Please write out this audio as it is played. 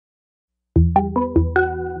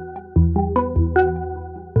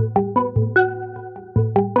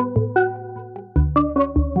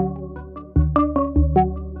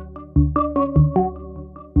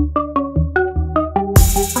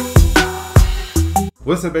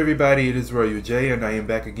What's up everybody, it is Royal J and I am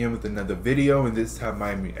back again with another video, and this time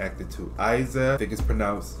I'm reacting to IZA. I think it's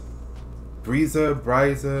pronounced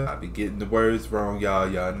Brisa. I be getting the words wrong,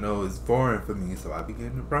 y'all know it's foreign for me, so I be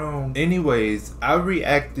getting it wrong. Anyways, I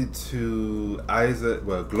reacted to IZA,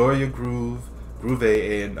 well, Gloria Groove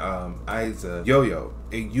and IZA Yo-Yo,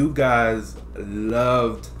 and you guys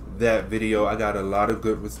loved that video. I got a lot of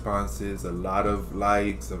good responses, a lot of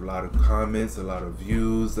likes, a lot of comments, a lot of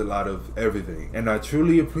views, a lot of everything, and I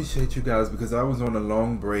truly appreciate you guys because I was on a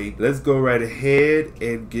long break. Let's go right ahead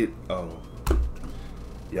and get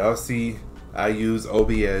y'all see I use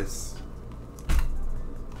OBS.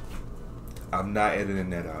 I'm not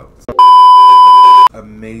editing that out.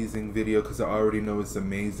 Amazing video because I already know it's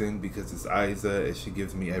amazing because it's IZA and she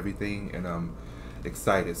gives me everything, and I'm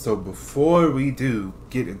excited. So before we do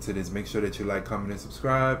get into this, make sure that you like, comment, and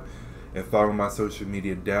subscribe, and follow my social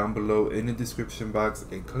media down below in the description box,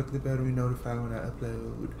 and click the bell to be notified when I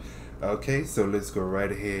upload. Okay, so let's go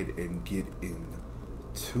right ahead and get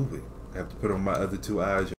into it. I have to put on my other two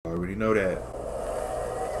eyes, you already know that.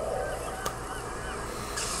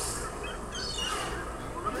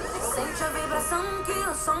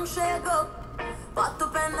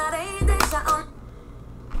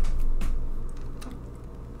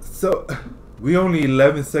 So, we only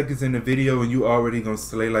 11 seconds in the video and you already gonna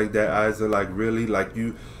slay like that, IZA. Like, really? Like,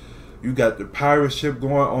 you got the pirate ship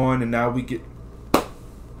going on, and now we get...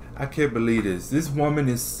 I can't believe this. This woman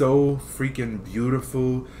is so freaking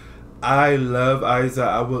beautiful. I love IZA.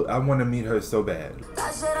 I want to meet her so bad.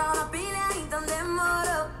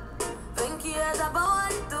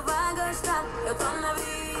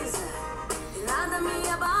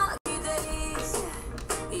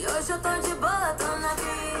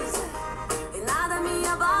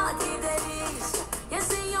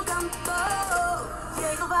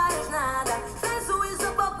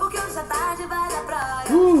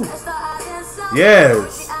 Ooh.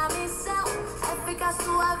 Yes.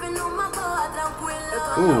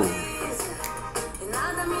 Ooh.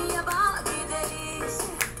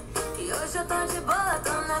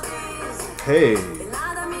 Hey.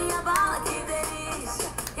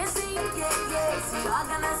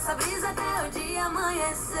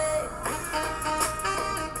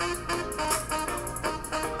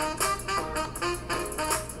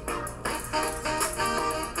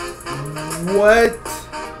 What?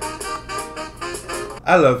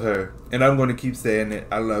 I love her, and I'm going to keep saying it.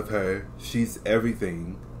 I love her. She's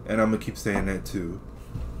everything, and I'm going to keep saying that too.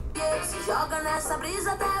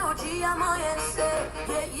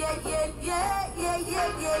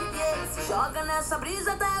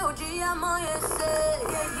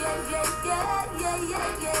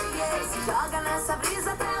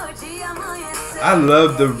 I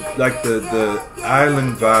love the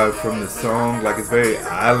island vibe from the song. Like, it's very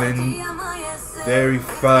island, very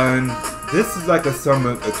fun. This is like a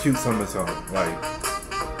cute summer song. Like,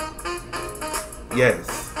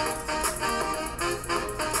 yes.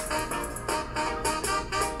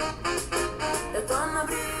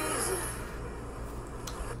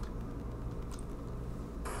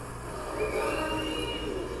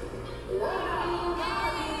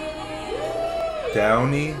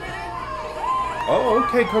 Downey. Oh,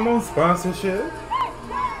 okay, come on, sponsorship.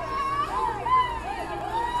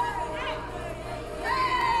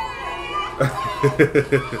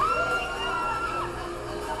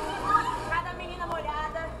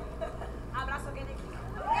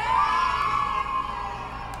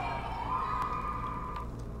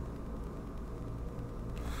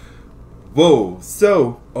 Whoa,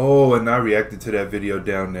 so, and I reacted to that video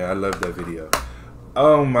down there. I love that video.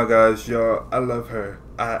 Oh my gosh, y'all, I love her.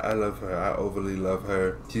 I love her. I overly love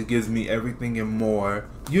her. She gives me everything and more.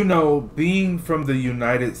 You know, being from the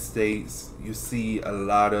United States, you see a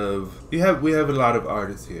lot of, we have a lot of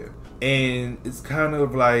artists here. And it's kind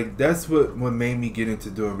of like, that's what made me get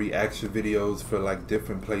into doing reaction videos for like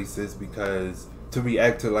different places, because to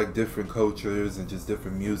react to like different cultures and just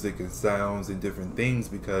different music and sounds and different things,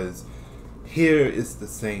 because here it's the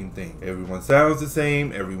same thing. Everyone sounds the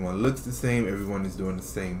same, everyone looks the same, everyone is doing the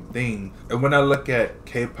same thing. And when I look at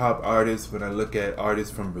K-pop artists, when I look at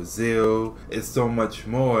artists from Brazil, it's so much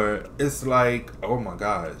more. It's like, oh my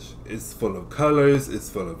gosh, it's full of colors, it's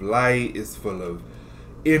full of light, it's full of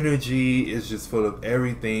energy, it's just full of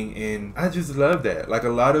everything, and I just love that. Like, a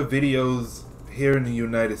lot of videos here in the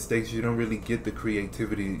United States, you don't really get the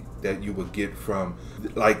creativity that you would get from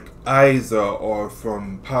like IZA or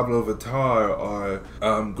from Pablo Vittar or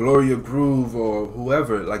Gloria Groove or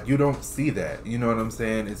whoever. Like, you don't see that, you know what I'm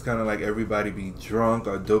saying? It's kind of like everybody be drunk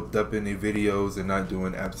or doped up in their videos and not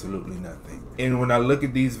doing absolutely nothing. And when I look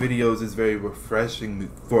at these videos, it's very refreshing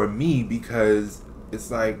for me because it's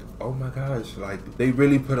like, oh my gosh, like they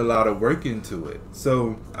really put a lot of work into it.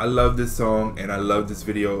 So I love this song and I love this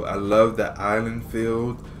video. I love the island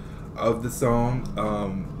feel of the song.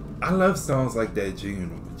 I love songs like that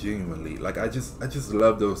genuinely. Like I just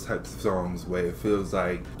love those types of songs where it feels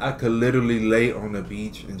like I could literally lay on the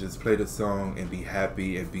beach and just play the song and be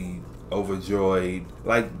happy and be overjoyed.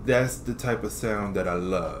 Like that's the type of sound that I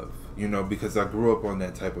love, you know, because I grew up on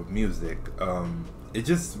that type of music. It's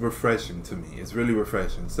just refreshing to me. It's really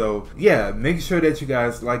refreshing. So yeah, make sure that you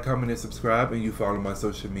guys like, comment, and subscribe, and you follow my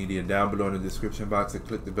social media down below in the description box and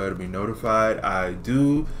click the bell to be notified.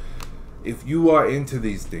 If you are into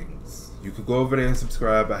these things, you could go over there and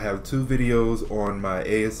subscribe. I have 2 videos on my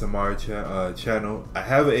ASMR channel. I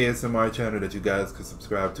have an ASMR channel that you guys could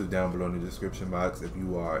subscribe to down below in the description box if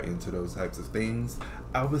you are into those types of things.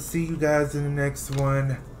 I will see you guys in the next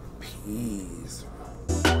one. Peace.